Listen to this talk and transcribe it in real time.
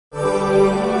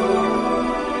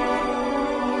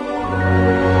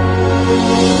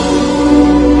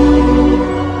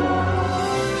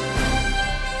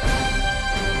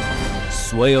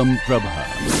Swayam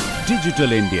Prabha.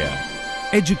 Digital India.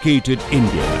 Educated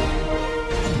India.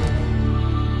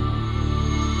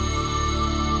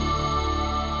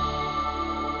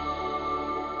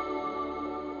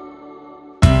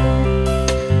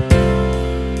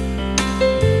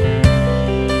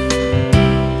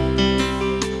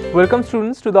 Welcome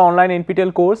students to the online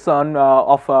NPTEL course on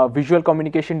Visual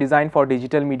Communication Design for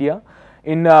Digital Media.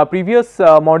 In previous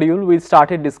module, we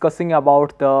started discussing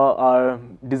about the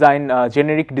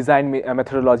generic design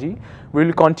methodology. We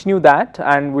will continue that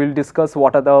and we will discuss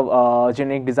what are the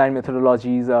generic design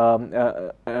methodologies,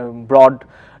 broad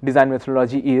design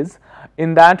methodology is.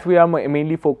 In that, we are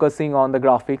mainly focusing on the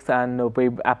graphics and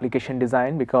web application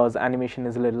design, because animation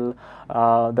is a little,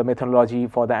 the methodology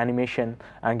for the animation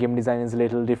and game design is a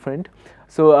little different.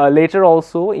 So later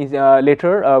also, we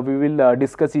will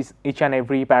discuss each and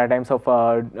every paradigms of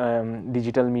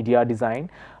digital media design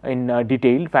in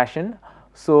detailed fashion.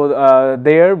 So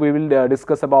there we will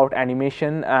discuss about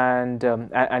animation and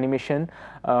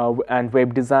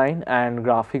web design and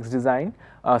graphics design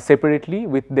separately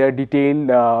with their detailed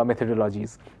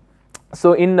methodologies.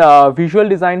 So in visual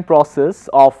design process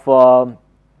of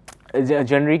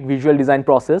generic visual design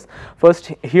process,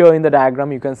 first here in the diagram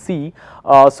you can see,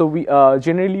 so we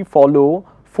generally follow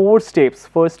 4 steps.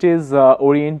 First is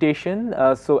orientation,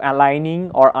 so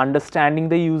aligning or understanding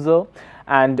the user,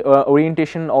 and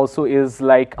orientation also is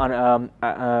like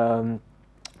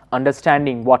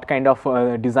understanding what kind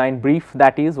of design brief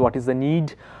that is, what is the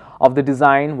need of the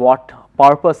design, what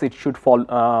purpose it should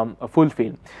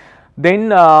fulfill. Then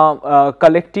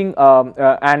collecting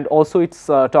and also it's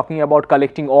talking about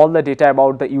collecting all the data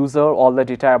about the user, all the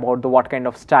data about the what kind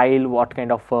of style, what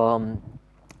kind of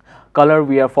color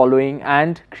we are following,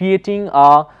 and creating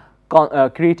an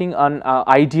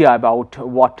idea about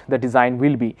what the design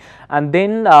will be. And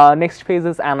then next phase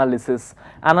is analysis.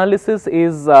 Analysis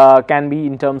is can be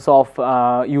in terms of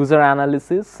user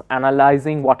analysis,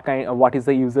 analyzing what is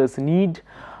the user's need,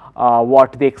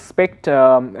 what they expect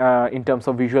in terms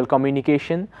of visual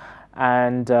communication,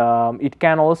 and it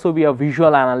can also be a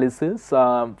visual analysis.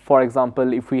 For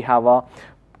example, if we have a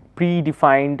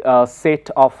predefined set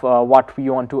of what we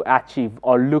want to achieve,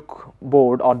 or look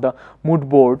board or the mood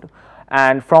board,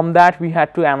 and from that we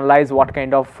had to analyze what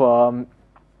kind of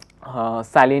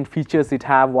salient features it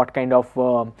have, what kind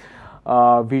of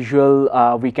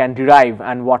visual we can derive,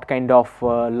 and what kind of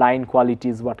line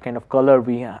qualities, what kind of color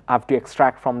we have to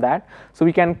extract from that. So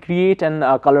we can create an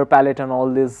color palette and all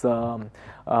these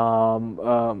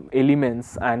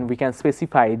elements, and we can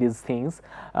specify these things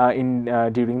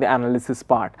during the analysis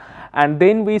part. And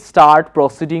then we start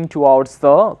proceeding towards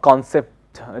the concept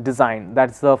design.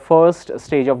 That's the first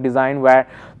stage of design, where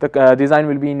the design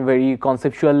will be in very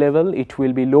conceptual level. It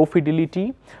will be low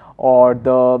fidelity or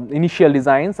the initial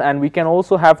designs, and we can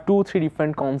also have 2-3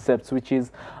 different concepts, which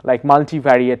is like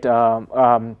multivariate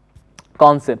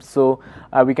concepts. So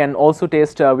we can also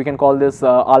test, we can call this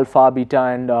alpha, beta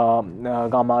and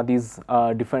gamma, these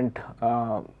different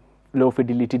low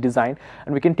fidelity design,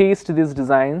 and we can test these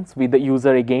designs with the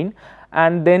user again,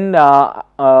 and then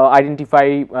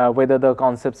identify whether the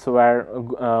concepts were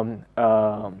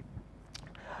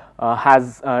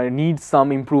needs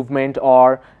some improvement,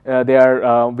 or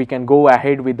we can go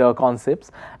ahead with the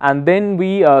concepts. And then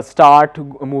we start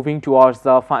moving towards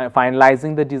the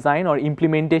finalizing the design or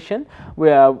implementation,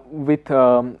 with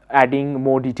adding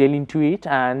more detail into it,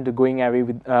 and going away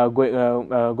with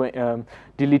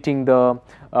deleting the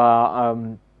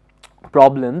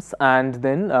problems, and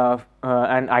then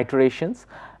and iterations,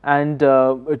 and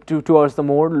towards the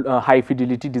more high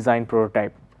fidelity design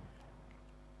prototype.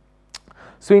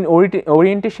 So in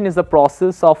orientation is the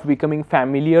process of becoming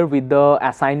familiar with the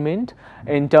assignment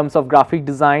in terms of graphic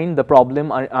design, the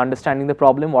problem, understanding the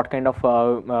problem, what kind of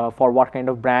for what kind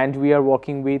of brand we are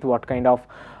working with, what kind of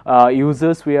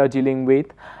users we are dealing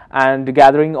with, and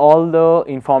gathering all the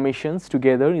informations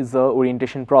together is the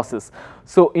orientation process.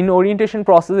 So in orientation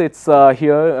process, it's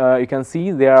here you can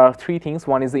see there are 3 things.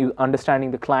 One is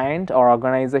understanding the client or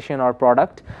organization or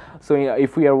product. So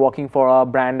if we are working for a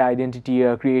brand identity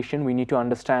creation, we need to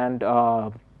understand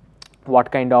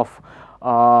what kind of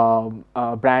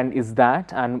brand is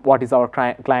that, and what is our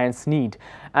client's need.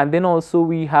 And then also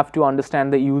we have to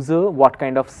understand the user, what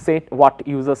kind of set, what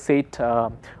user set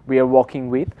we are working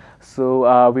with.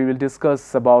 So we will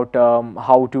discuss about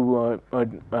how to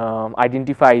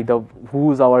identify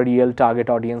who is our real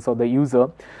target audience or the user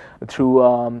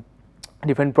through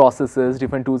different processes,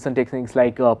 different tools and techniques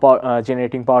like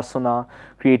generating persona,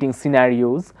 creating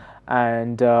scenarios,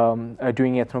 and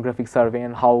doing ethnographic survey,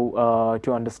 and how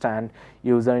to understand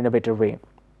user in a better way.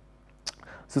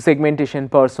 So segmentation,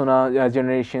 persona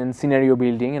generation, scenario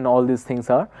building, and all these things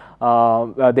are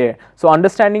there. So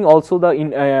understanding also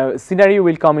the scenario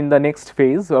will come in the next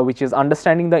phase, which is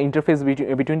understanding the interface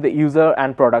between the user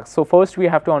and product. So first we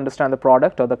have to understand the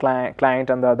product or the client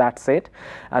and that set,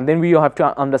 and then we have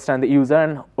to understand the user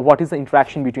and what is the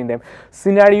interaction between them.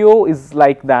 Scenario is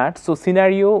like that. So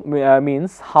scenario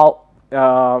means how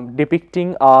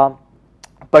depicting a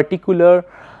particular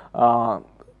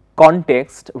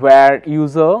context where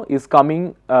user is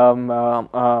coming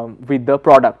with the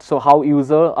product. So how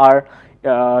user are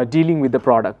dealing with the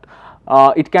product.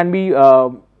 It can be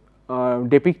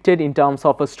depicted in terms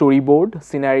of a storyboard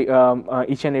scenario.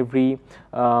 Each and every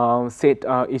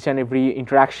each and every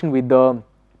interaction with the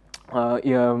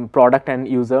product and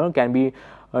user can be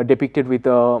depicted with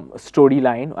a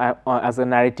storyline as a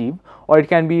narrative, or it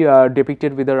can be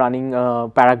depicted with a running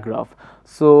paragraph.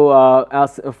 So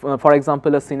for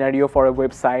example, a scenario for a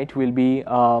website will be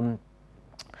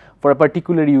for a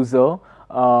particular user.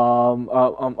 A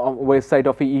website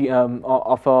of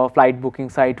a flight booking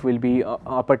site will be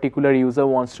a particular user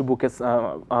wants to book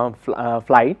a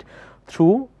flight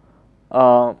through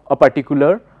a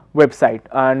particular website,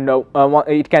 and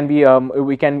it can be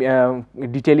we can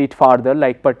detail it further,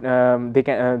 like, but they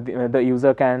can the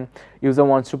user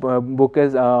wants to book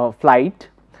a flight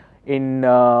in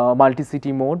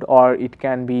multi-city mode, or it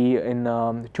can be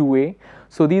in two-way.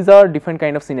 So these are different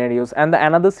kind of scenarios. And the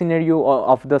another scenario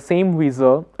of the same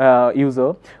user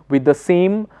with the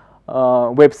same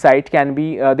website can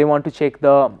be they want to check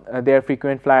their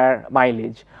frequent flyer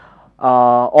mileage,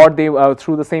 or they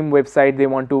through the same website they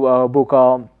want to book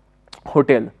a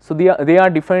hotel. So they are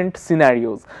different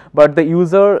scenarios, but the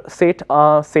user set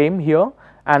are same here,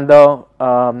 and the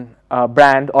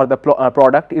brand or the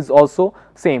product is also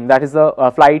same, that is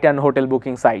the flight and hotel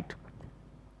booking site.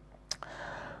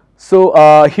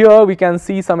 So here we can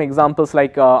see some examples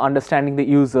like understanding the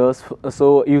users.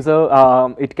 So user,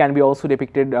 it can be also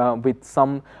depicted with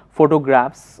some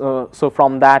photographs. So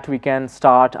from that we can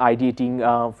start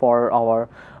ideating for our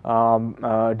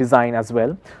design as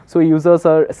well. So users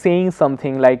are saying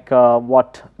something like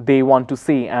what they want to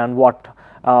say, and what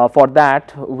for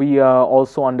that we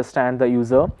also understand the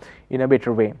user in a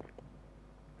better way.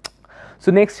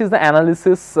 So next is the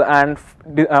analysis, and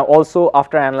also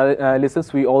after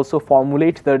analysis we also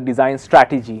formulate the design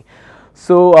strategy.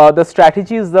 So the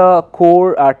strategy is the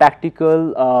core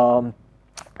tactical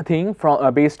thing.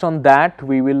 From based on that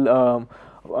we will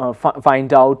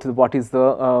find out what is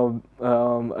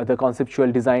the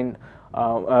conceptual design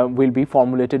will be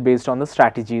formulated based on the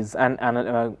strategies and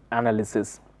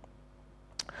analysis.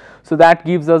 So that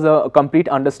gives us a complete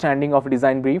understanding of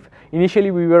design brief.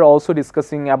 Initially we were also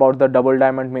discussing about the double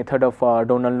diamond method of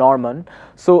Donald Norman.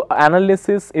 So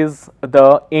analysis is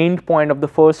the end point of the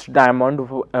first diamond,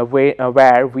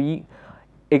 where we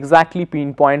exactly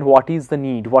pinpoint what is the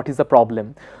need, what is the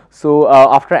problem. So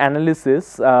after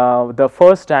analysis the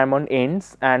first diamond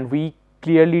ends, and we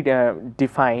clearly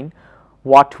define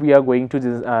what we are going to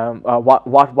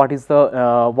what is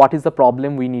the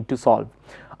problem we need to solve.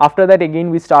 After that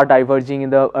again we start diverging in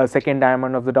the second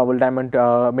diamond of the double diamond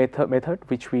method,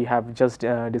 which we have just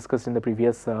discussed in the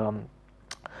previous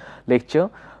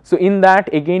lecture. So in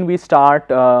that again we start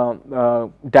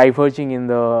diverging in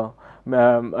the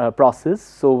process.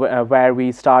 So where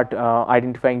we start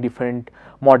identifying different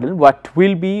model, what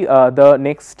will be the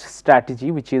next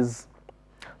strategy, which is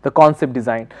the concept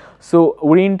design. So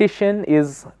orientation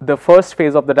is the first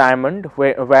phase of the diamond,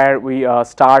 where we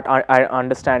start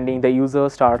understanding the user,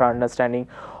 start understanding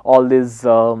all these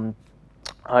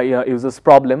users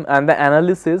problem, and the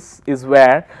analysis is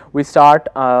where we start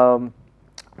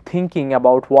thinking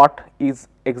about what is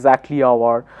exactly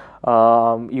our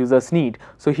users need.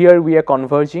 So here we are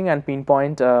converging and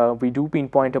pinpoint, we do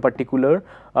pinpoint a particular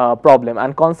problem.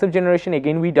 And concept generation,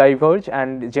 again we diverge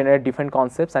and generate different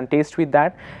concepts and test with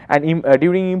that, and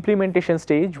during implementation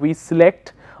stage we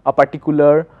select a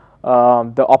particular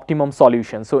the optimum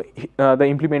solution. So the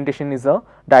implementation is a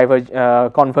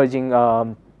converging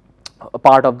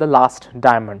part of the last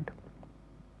diamond.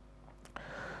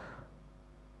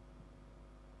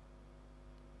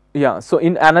 Yeah, so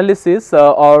in analysis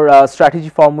or strategy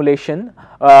formulation,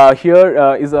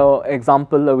 here is a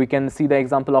example. We can see the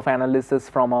example of analysis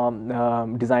from a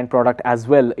design product as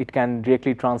well. It can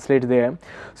directly translate there.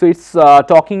 So it's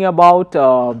talking about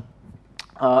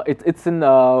it's in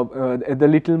the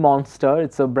Little Monster.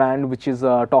 It's a brand which is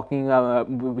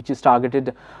which is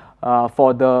targeted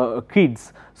for the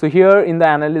kids. So here in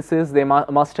the analysis they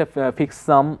must have fixed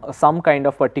some kind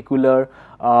of particular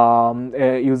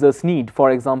user's need.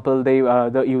 For example,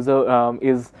 the user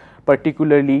is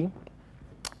particularly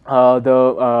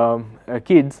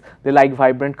kids, they like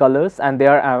vibrant colors, and they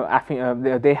are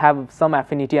they have some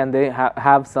affinity, and they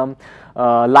have some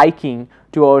liking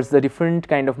towards the different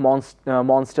kind of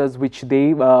monsters which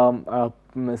they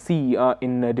see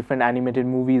in different animated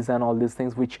movies and all these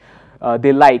things which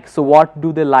they like. So what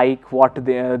do they like, what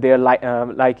their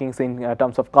likings in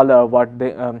terms of color, what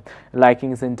they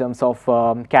likings in terms of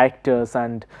characters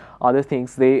and other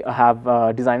things, they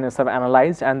have designers have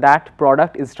analyzed, and that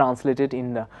product is translated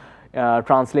in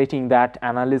translating that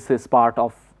analysis part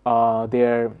of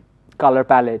their color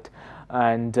palette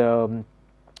and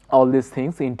all these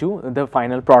things into the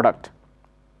final product.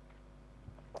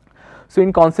 So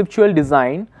in conceptual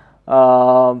design,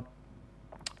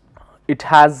 it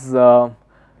has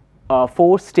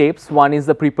 4 steps. One is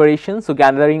the preparation, so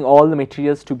gathering all the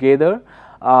materials together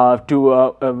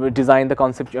to design the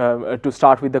concept, to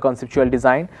start with the conceptual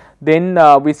design. Then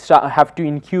we have to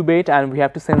incubate, and we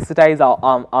have to sensitize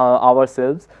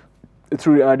ourselves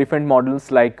through different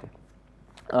models like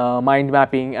mind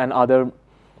mapping and other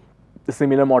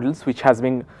similar models which has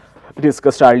been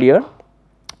discussed earlier.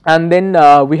 And then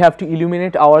we have to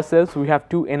illuminate ourselves, we have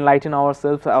to enlighten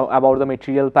ourselves about the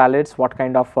material palettes, what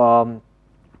kind of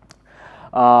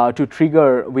to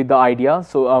trigger with the idea.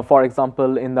 So for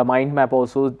example, in the mind map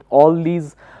also, all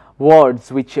these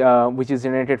words which is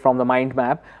generated from the mind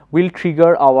map will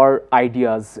trigger our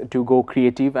ideas to go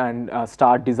creative and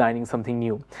start designing something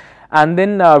new. And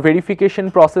then verification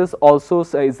process also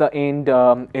is the end,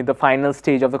 in the final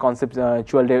stage of the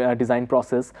conceptual design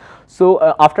process. So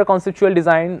after conceptual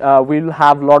design, we will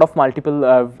have lot of multiple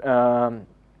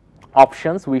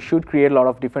options. We should create a lot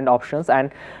of different options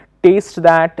and test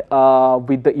that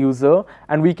with the user,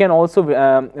 and we can also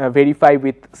verify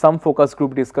with some focus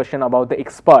group discussion about the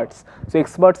experts. So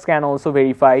experts can also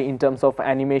verify in terms of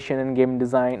animation and game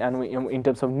design, and in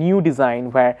terms of new design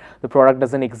where the product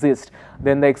doesn't exist.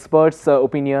 Then the experts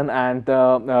opinion and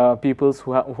the peoples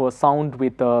who are sound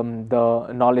with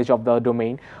the knowledge of the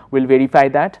domain will verify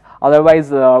that. Otherwise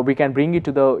we can bring it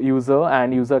to the user,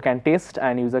 and user can test,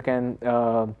 and user can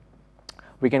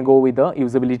we can go with the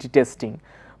usability testing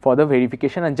for the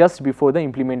verification and just before the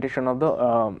implementation of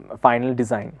the final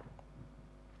design.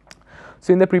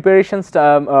 So in the preparation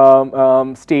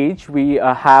stage, we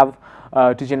have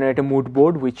to generate a mood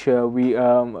board, which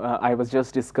I was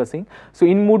just discussing. So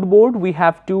in mood board, we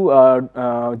have to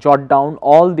jot down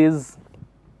all these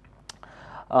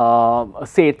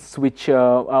sets, which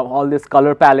all these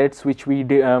color palettes which we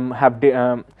have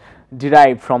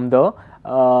derived from the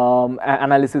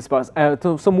analysis part.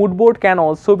 So mood board can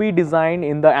also be designed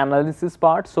in the analysis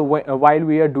part. So while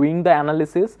we are doing the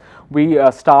analysis, we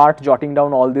start jotting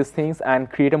down all these things and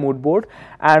create a mood board,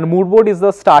 and mood board is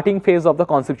the starting phase of the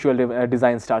conceptual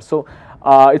design start. So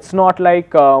it's not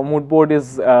like mood board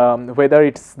is whether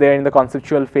it's there in the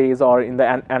conceptual phase or in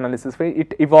the analysis phase.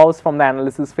 It evolves from the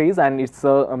analysis phase, and it's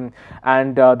the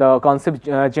concept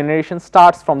generation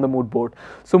starts from the mood board.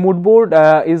 So mood board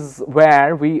is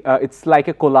where we it's like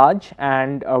a collage,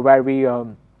 and where we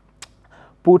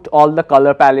put all the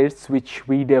color palettes which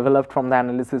we developed from the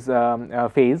analysis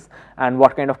phase, and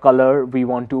what kind of color we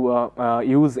want to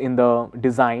use in the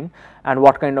design, and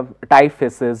what kind of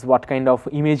typefaces, what kind of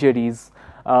imageries.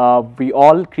 We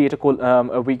all create a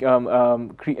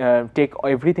take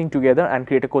everything together and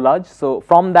create a collage. So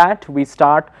from that we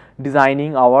start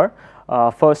designing our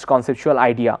first conceptual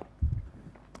idea.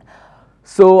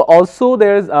 So also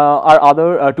there are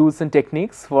other tools and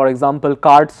techniques, for example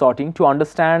card sorting, to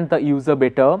understand the user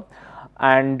better,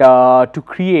 and to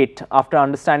create, after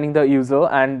understanding the user,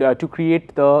 and to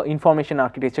create the information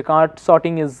architecture. Card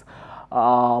sorting is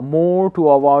more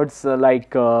towards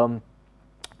like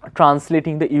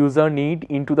translating the user need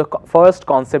into the first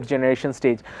concept generation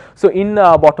stage. So in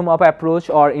bottom up approach,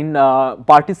 or in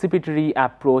participatory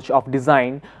approach of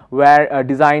design, where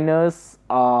designers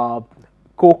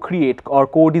co-create or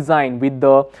co-design with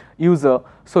the user.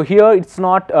 So here it's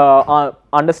not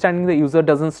understanding the user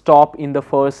doesn't stop in the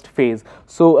first phase.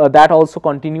 So that also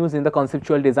continues in the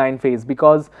conceptual design phase,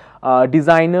 because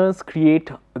designers create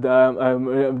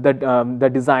the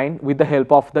design with the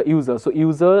help of the user. So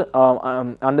user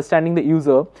understanding the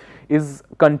user is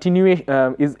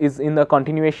is in the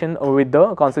continuation with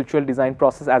the conceptual design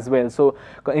process as well. So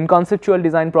in conceptual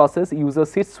design process, user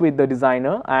sits with the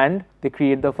designer and they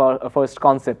create the first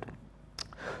concept.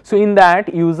 So in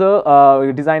that, user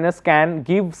designers can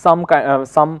give something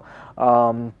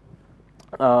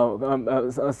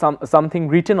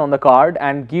written on the card,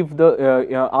 and give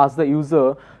the ask the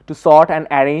user to sort and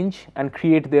arrange and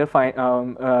create their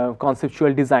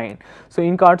conceptual design. So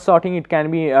in card sorting, it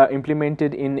can be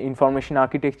implemented in information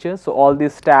architecture. So all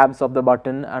these tabs of the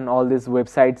button and all these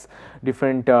websites,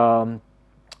 different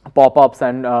pop-ups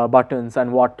and buttons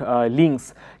and what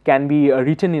links can be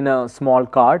written in a small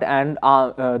card, and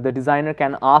the designer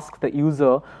can ask the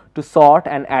user to sort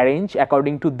and arrange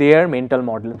according to their mental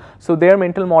model. So their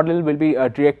mental model will be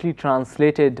directly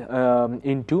translated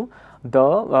into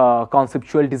the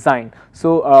conceptual design.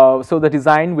 So so the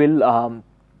design will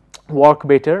work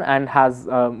better and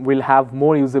will have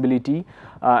more usability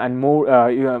and more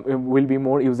will be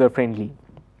more user friendly.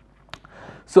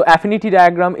 So affinity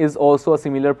diagram is also a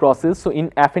similar process. So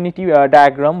in affinity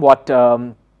diagram, what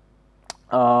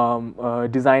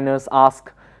designers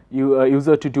ask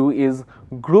user to do is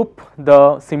group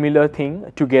the similar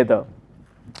thing together.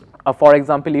 For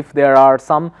example, if there are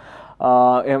some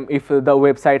if the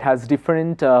website has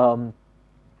different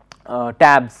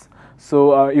tabs,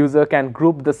 so user can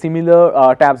group the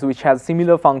similar tabs which has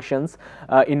similar functions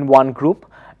in one group.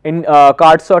 In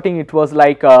card sorting, it was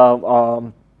like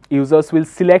users will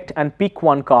select and pick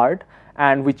one card,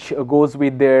 and which goes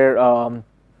with their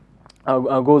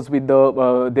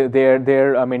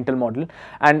their mental model,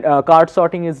 and card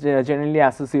sorting is generally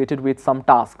associated with some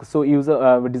task. So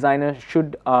designer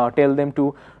should tell them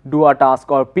to do a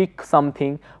task or pick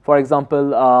something. For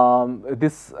example,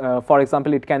 for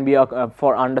example, it can be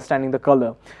for understanding the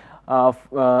color.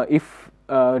 If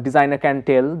designer can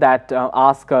tell that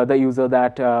ask the user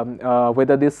that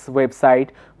whether this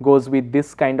website goes with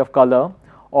this kind of color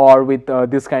or with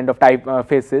this kind of type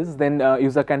faces, then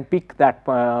user can pick that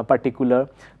particular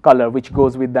color which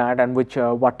goes with that, and which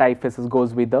what typefaces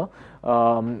goes with the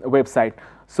website.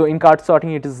 So in card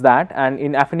sorting it is that, and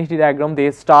in affinity diagram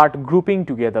they start grouping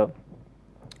together,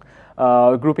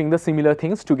 grouping the similar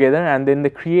things together, and then they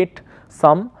create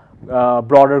some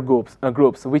broader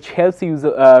groups which helps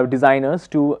user designers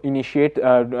to initiate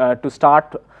to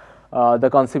start the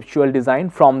conceptual design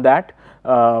from that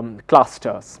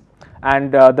clusters,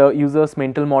 and the user's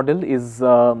mental model is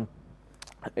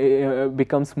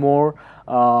becomes more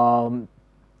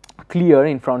clear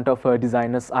in front of a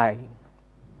designer's eye.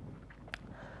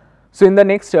 So in the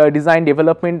next design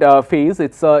development phase,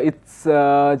 it's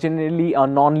generally a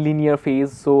non-linear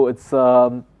phase. So it's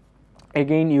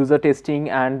again user testing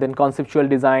and then conceptual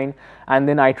design and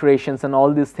then iterations, and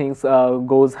all these things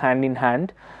goes hand in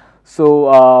hand.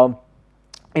 So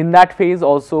in that phase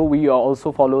also we also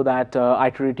follow that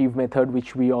iterative method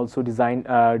which we also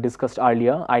discussed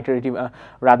earlier. Iterative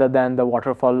rather than the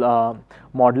waterfall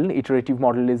model, iterative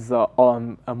model is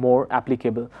more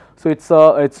applicable. So it's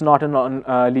not a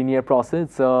non-linear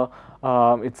process,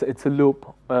 it's a loop.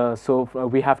 So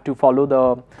we have to follow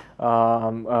the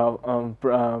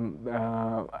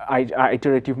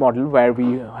iterative model where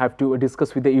we have to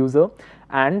discuss with the user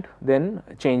and then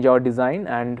change our design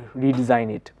and redesign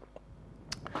it.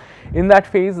 In that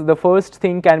phase, the first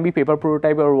thing can be paper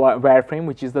prototype or wireframe,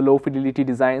 which is the low fidelity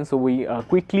design. So we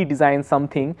quickly design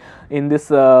something. In this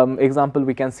example,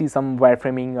 we can see some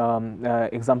wireframing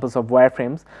examples of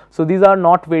wireframes. So these are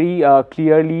not very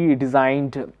clearly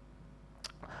designed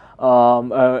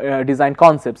design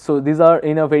concepts. So these are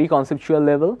in a very conceptual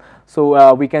level.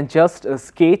 So we can just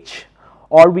sketch,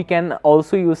 or we can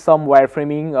also use some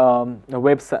wireframing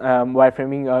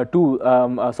wireframing tool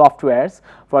softwares,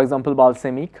 for example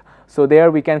Balsamiq. So there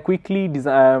we can quickly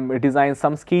design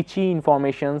some sketchy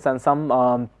informations and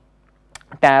some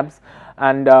tabs,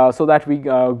 and so that we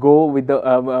go with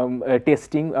the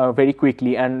testing very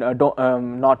quickly and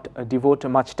not devote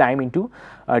much time into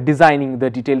designing the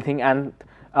detailed thing, and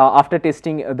after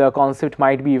testing the concept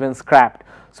might be even scrapped.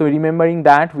 So remembering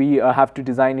that, we have to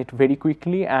design it very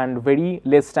quickly, and very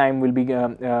less time will be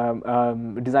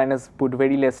designers put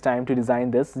very less time to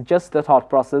design this. Just the thought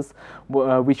process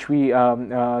which we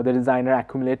the designer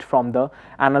accumulate from the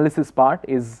analysis part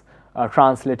is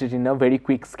translated in a very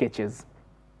quick sketches.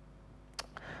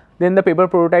 Then the paper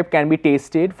prototype can be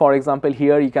tested. For example,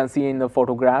 here you can see in the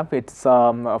photograph, it's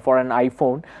for an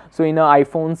iPhone. So in an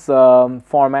iPhone's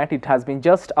format, it has been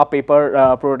just a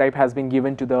paper prototype has been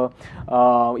given to the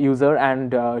user,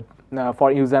 and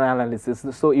for user analysis.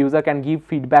 So user can give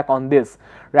feedback on this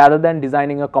rather than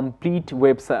designing a complete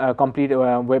web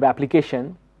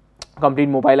application, complete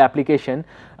mobile application,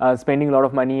 spending a lot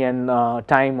of money and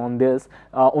time on this.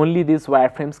 Only these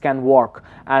wireframes can work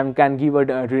and can give a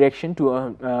direction to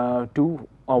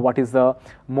what is the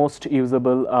most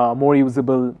usable, more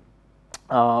usable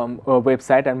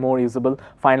website and more usable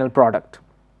final product.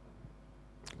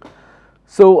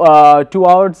 So,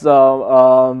 towards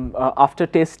after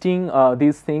testing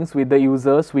these things with the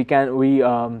users, we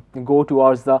go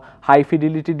towards the high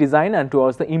fidelity design and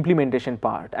towards the implementation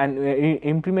part. And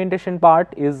implementation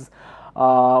part is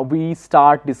we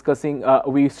stop discussing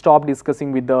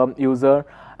with the user,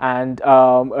 and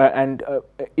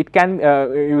it can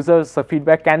users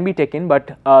feedback can be taken,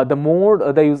 but the more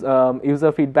the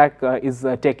user feedback is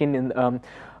taken in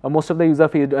most of the user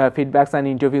feedbacks and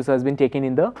interviews has been taken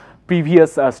in the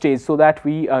previous stage, so that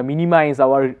we minimize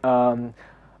our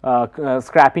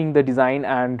scrapping the design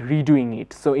and redoing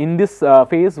it. So, in this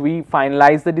phase we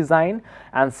finalize the design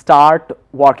and start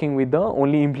working with the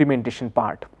only implementation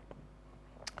part.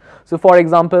 So, for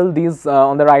example, these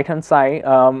on the right hand side,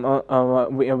 on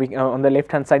the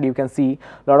left hand side you can see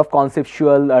a lot of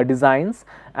conceptual designs,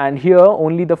 and here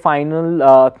only the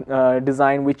final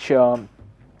design which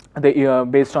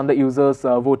based on the users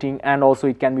voting, and also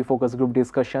it can be focus group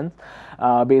discussions.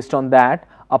 Based on that,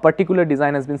 a particular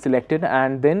design has been selected,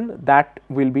 and then that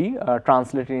will be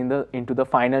translated into the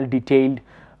final detailed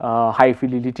high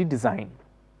fidelity design.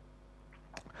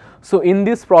 So, in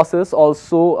this process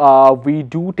also we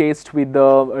do test with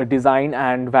the design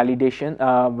and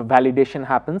validation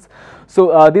happens.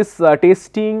 So, this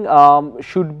testing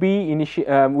should be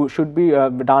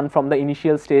done from the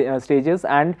initial stages,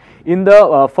 and in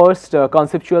the first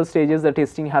conceptual stages the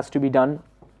testing has to be done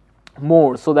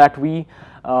more, so that we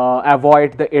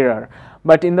avoid the error.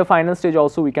 But in the final stage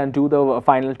also we can do the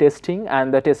final testing,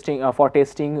 and the testing for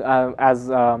testing as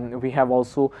we have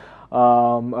also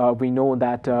we know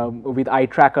that with eye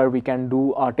tracker we can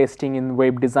do testing in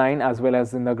web design as well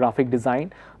as in the graphic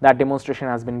design. That demonstration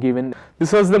has been given.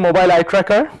 This was the mobile eye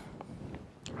tracker.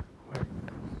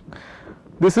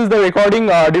 This is the recording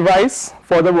device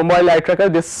for the mobile eye tracker.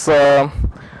 This a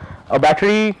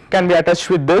battery can be attached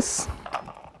with this,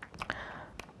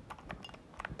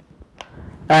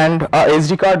 and a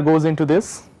SD card goes into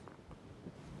this.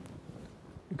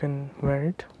 You can wear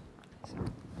it.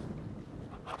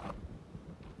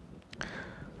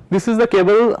 This is the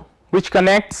cable which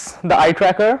connects the eye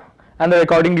tracker and the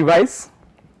recording device.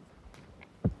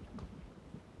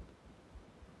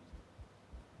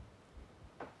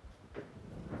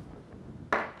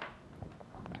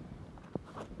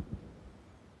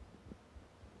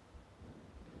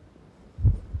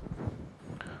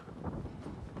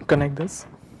 Connect this.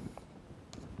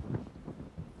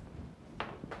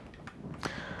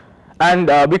 And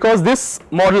because this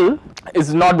model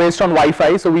is not based on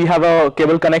Wi-Fi, so we have a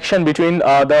cable connection between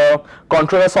the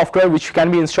controller software which can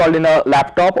be installed in a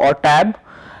laptop or tab,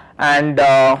 and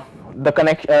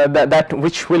that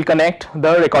which will connect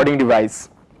the recording device.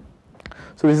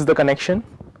 So, this is the connection.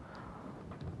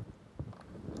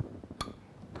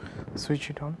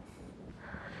 Switch it on.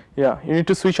 Yeah, you need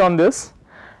to switch on this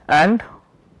and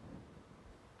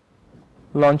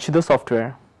launch the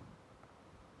software.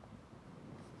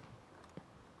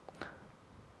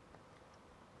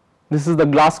 This is the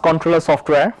glass controller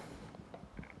software.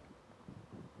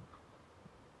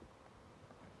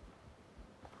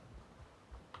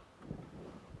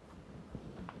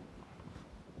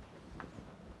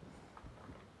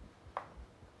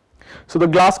 So, the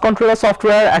glass controller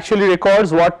software actually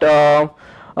records what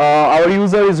our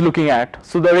user is looking at.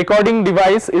 So, the recording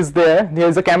device is there. There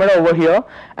is a camera over here,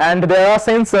 and there are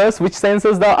sensors which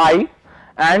senses the eye,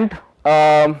 and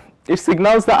it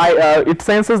signals the eye, it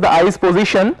senses the eye's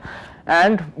position,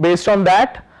 and based on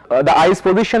that the eye's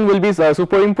position will be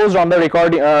superimposed on the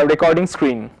recording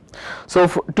screen. So,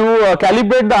 to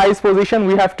calibrate the eye's position,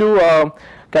 we have to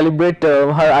calibrate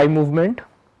her eye movement.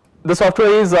 The software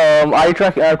is eye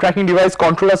tracking device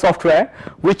controller software,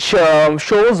 which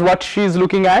shows what she is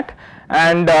looking at,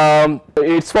 and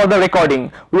it's for the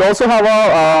recording. We also have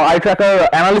a eye tracker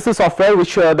analysis software,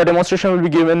 which the demonstration will be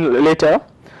given later.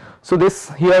 So,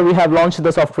 this here we have launched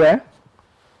the software,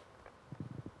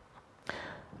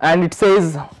 and it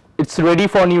says it's ready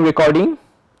for new recording.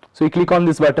 So, you click on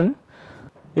this button.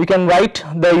 You can write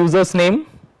the user's name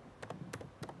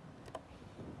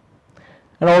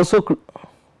and also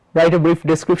write a brief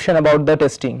description about the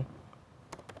testing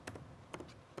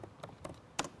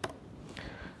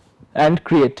and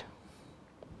create.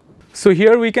 So,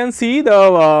 here we can see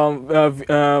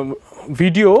the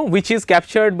video which is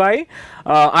captured by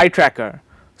eye tracker.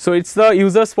 So, it is the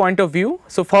user's point of view.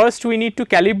 So, first we need to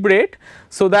calibrate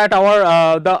so that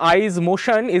our the eye's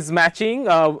motion is matching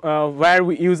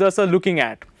where users are looking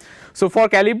at. So, for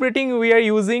calibrating we are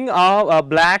using a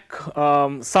black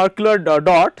circular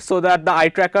dot, so that the eye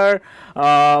tracker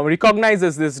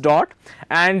recognizes this dot,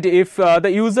 and if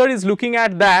the user is looking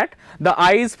at that, the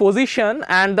eye's position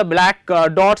and the black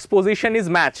dots position is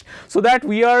matched, so that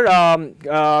we are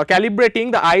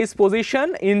calibrating the eye's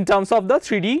position in terms of the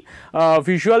 3D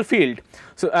visual field.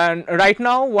 So, and right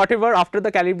now whatever after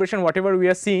the calibration, whatever we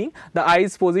are seeing, the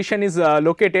eye's position is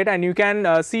located, and you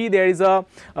can see there is a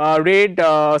red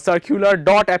circular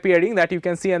dot appearing that you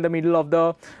can see in the middle of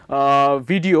the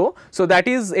video. So, that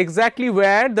is exactly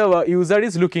where the user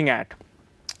is looking at.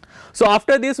 So,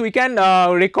 after this we can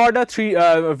record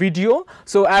a video.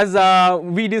 So, as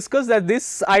we discussed that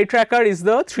this eye tracker is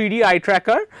the 3D eye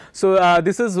tracker. So,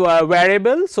 this is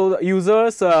wearable. So,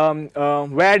 users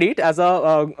wear it as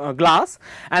a glass,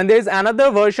 and there is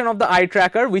another version of the eye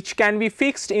tracker which can be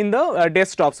fixed in the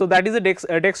desktop. So, that is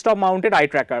a desktop mounted eye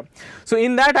tracker. So,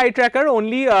 in that eye tracker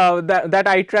only that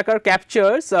eye tracker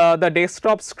captures the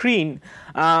desktop screen,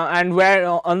 and where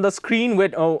on the screen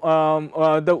with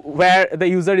where the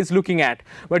user is looking at.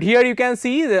 But here you can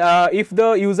see if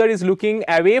the user is looking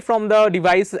away from the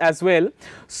device as well,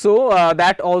 so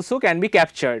that also can be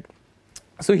captured.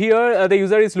 So, here the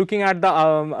user is looking at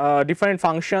the different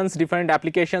functions, different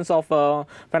applications of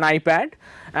an iPad,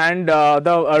 and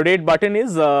the red button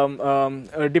is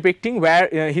depicting where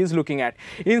he is looking at.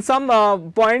 In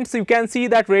some points you can see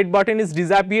that red button is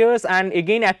disappears and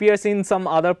again appears in some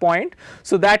other point.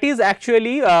 So, that is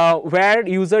actually where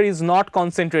user is not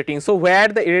concentrating. So, where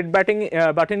the red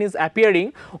button is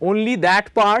appearing, only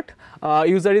that part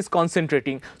user is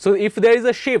concentrating. So, if there is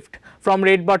a shift from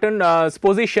red button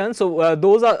position, so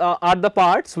those are the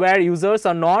parts where users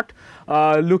are not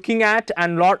looking at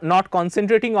and not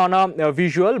concentrating on a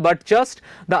visual, but just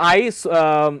the eyes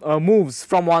moves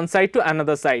from one side to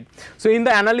another side. So, in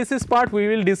the analysis part we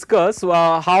will discuss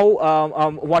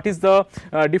how what is the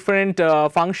different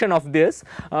function of this.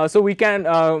 So, we can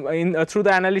through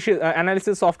the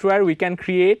analysis software we can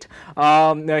create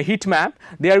a heat map.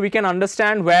 There we can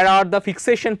understand where are the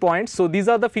fixation points. So, these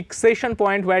are the fixation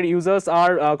point where users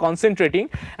are concentrating,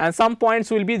 and some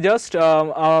points will be just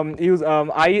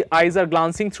eyes are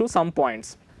glancing through some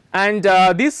points. And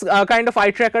this kind of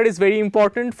eye tracker is very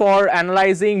important for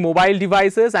analyzing mobile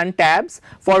devices and tabs.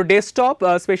 For desktop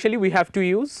especially we have to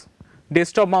use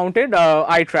desktop mounted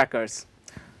eye trackers.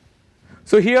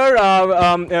 So, here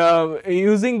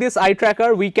using this eye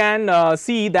tracker we can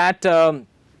see that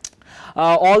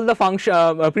all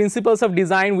the principles of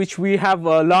design which we have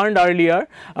learned earlier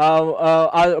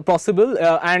are possible,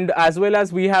 and as well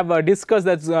as we have discussed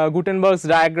that Gutenberg's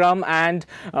diagram and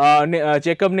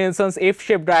Jacob Nielsen's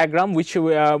F-shaped diagram, which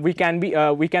we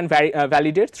can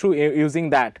validate through using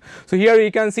that. So, here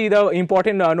you can see the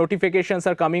important notifications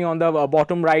are coming on the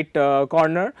bottom right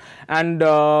corner, and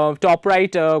top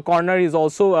right corner is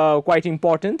also quite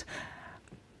important.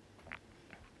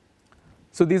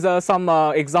 So, these are some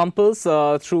examples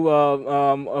through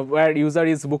where user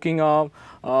is booking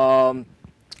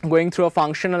going through a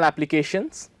functional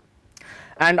applications,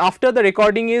 and after the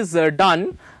recording is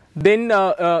done, then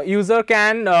user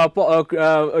can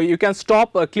you can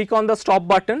stop click on the stop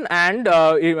button, and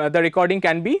the recording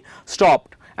can be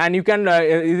stopped, and you can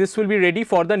this will be ready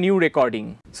for the new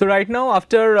recording. So, right now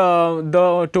after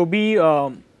the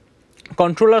Tobii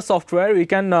controller software we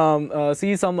can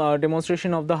see some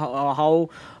demonstration of the how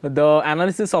the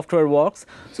analysis software works.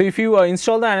 So, if you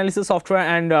install the analysis software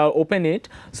and open it,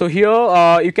 so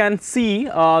here you can see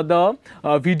the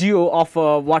video of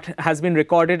what has been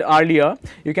recorded earlier,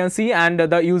 you can see, and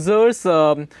the user's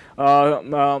eye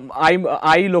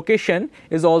location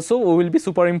is also will be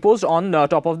superimposed on the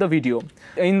top of the video.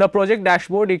 In the project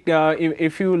dashboard,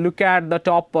 if you look at the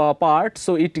top part,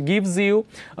 so it gives you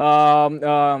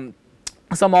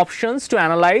some options to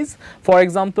analyze. For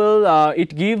example,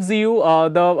 it gives you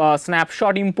the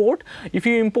snapshot import. If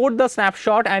you import the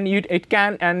snapshot, and it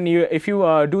can, and if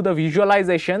you do the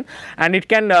visualization, and it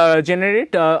can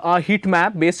generate a heat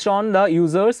map based on the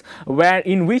users where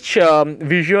in which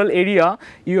visual area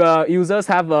users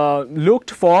have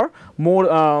looked for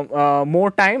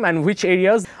more time, and which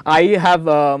areas I have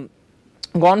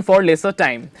gone for lesser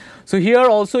time. So, here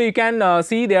also you can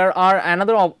see there are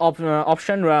another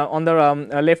option on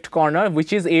the left corner,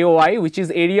 which is AOI, which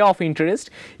is area of interest.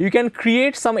 You can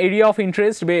create some area of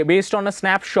interest based on a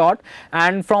snapshot,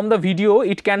 and from the video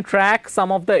it can track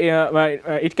some of the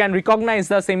it can recognize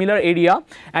the similar area,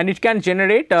 and it can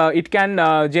generate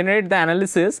generate the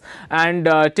analysis, and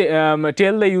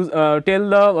tell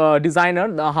the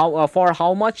designer for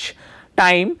how much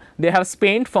time they have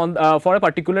spent for a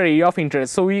particular area of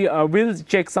interest. So, we will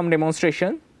check some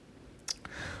demonstration.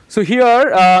 So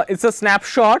here it's a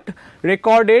snapshot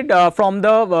recorded from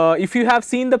the if you have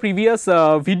seen the previous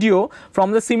video,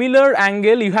 from the similar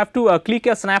angle you have to click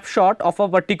a snapshot of a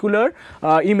particular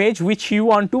image which you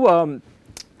want to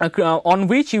on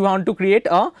which you want to create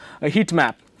a heat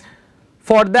map.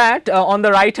 For that on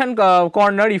the right hand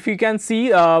corner, if you can see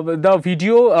the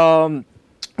video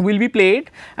will be played,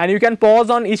 and you can pause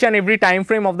on each and every time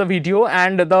frame of the video,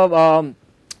 and the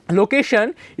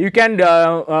location you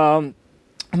can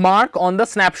mark on the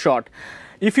snapshot.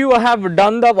 If you have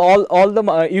done the all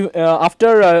the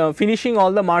after finishing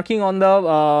all the marking on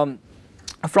the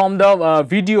from the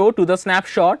video to the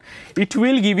snapshot, it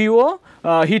will give you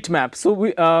a heat map. So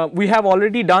we have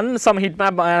already done some heat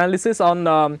map analysis on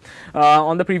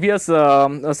the previous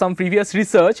some previous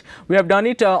research. We have done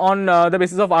it on the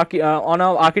basis of on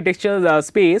our architecture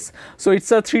space. So it's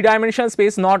a 3-dimensional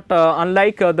space, not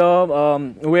unlike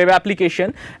the web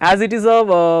application, as it is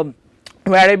a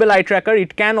wearable eye tracker.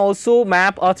 It can also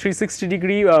map a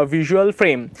 360-degree visual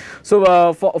frame.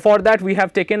 So for that we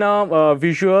have taken a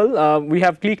visual, we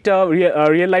have clicked a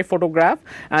real life photograph,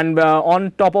 and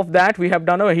on top of that we have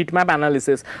done a heat map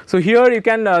analysis. So here you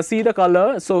can see the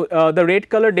color. So the red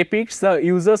color depicts the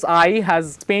user's eye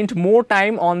has spent more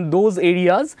time on those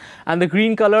areas, and the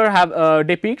green color have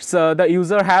depicts the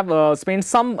user have spent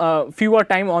some fewer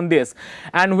time on this,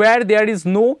 and where there is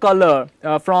no color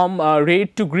from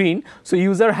red to green, so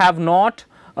user have not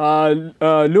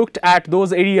looked at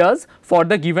those areas for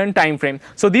the given time frame.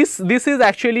 So this is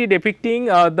actually depicting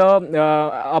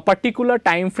a particular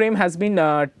time frame has been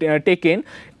taken.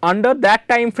 Under that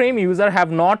time frame user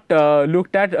have not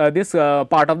looked at this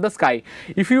part of the sky.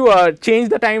 If you change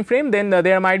the time frame, then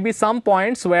there might be some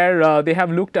points where they have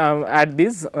looked at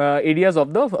these areas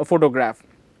of the photograph.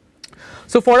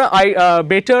 So for a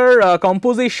better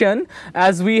composition,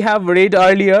 as we have read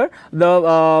earlier,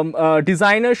 the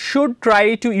designer should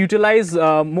try to utilize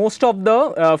most of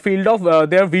the field of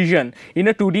their vision in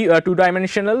a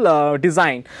 2-dimensional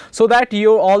design, so that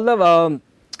all the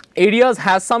areas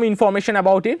has some information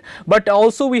about it. But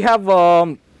also we have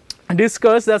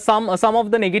discussed that some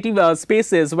of the negative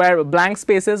spaces, where blank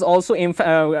spaces also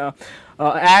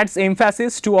adds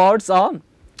emphasis towards a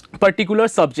particular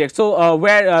subject. So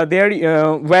where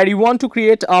where you want to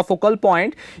create a focal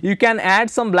point, you can add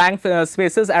some blank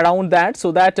spaces around that,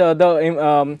 so that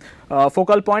the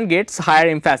focal point gets higher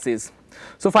emphasis.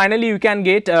 So finally you can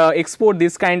get export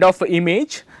this kind of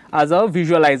image as a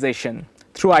visualization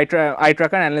through eye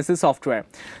tracker analysis software.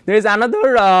 There is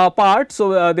another part.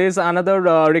 So there is another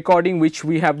recording which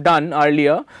we have done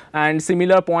earlier, and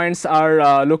similar points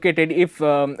are located if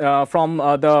from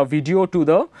the video to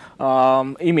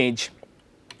the image.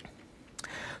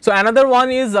 So another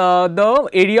one is the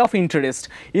area of interest.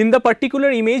 In the particular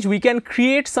image we can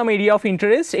create some area of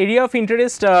interest. Area of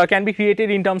interest can be created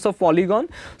in terms of polygon.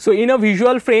 So in a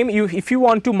visual frame, if you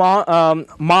want to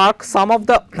mark some of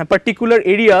the particular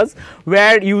areas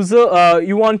where you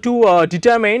want to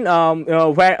determine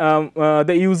where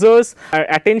the user's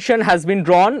attention has been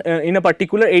drawn in a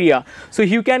particular area. So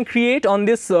you can create on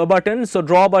this button, so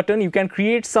draw button, you can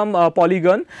create some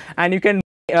polygon, and you can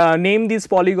name these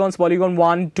polygons, polygon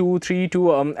 1, 2, 3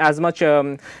 to as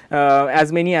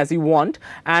many as you want,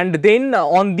 and then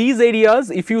on these areas,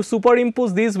 if you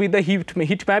superimpose these with the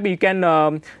heat map, you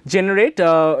can generate,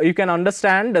 you can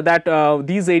understand that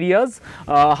these areas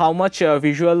how much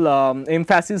visual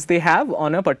emphasis they have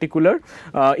on a particular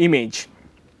image.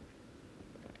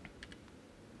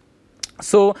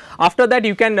 So after that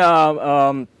you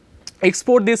can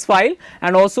export this file,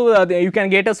 and also you can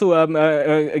get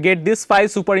get this file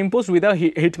superimposed with a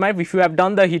heat map if you have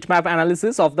done the heat map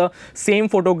analysis of the same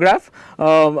photograph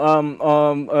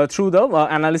through the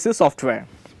analysis software.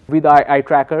 With eye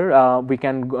tracker we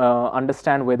can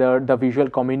understand whether the visual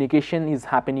communication is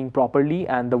happening properly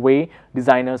and the way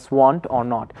designers want or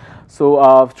not.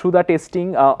 So through the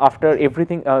testing, after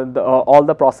everything all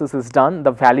the process is done,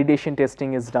 the validation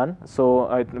testing is done.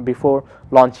 So before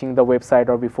launching the website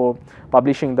or before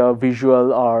publishing the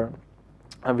visual or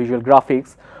visual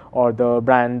graphics or the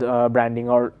branding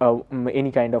or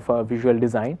any kind of visual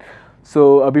design.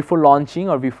 So before launching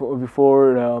or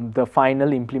before the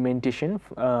final implementation,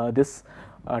 this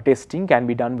testing can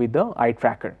be done with the eye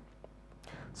tracker.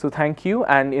 So thank you,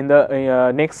 and in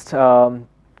the next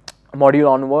module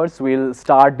onwards we will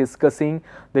start discussing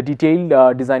the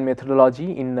detailed design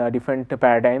methodology in different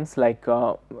paradigms like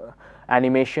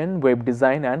animation, web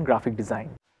design and graphic design.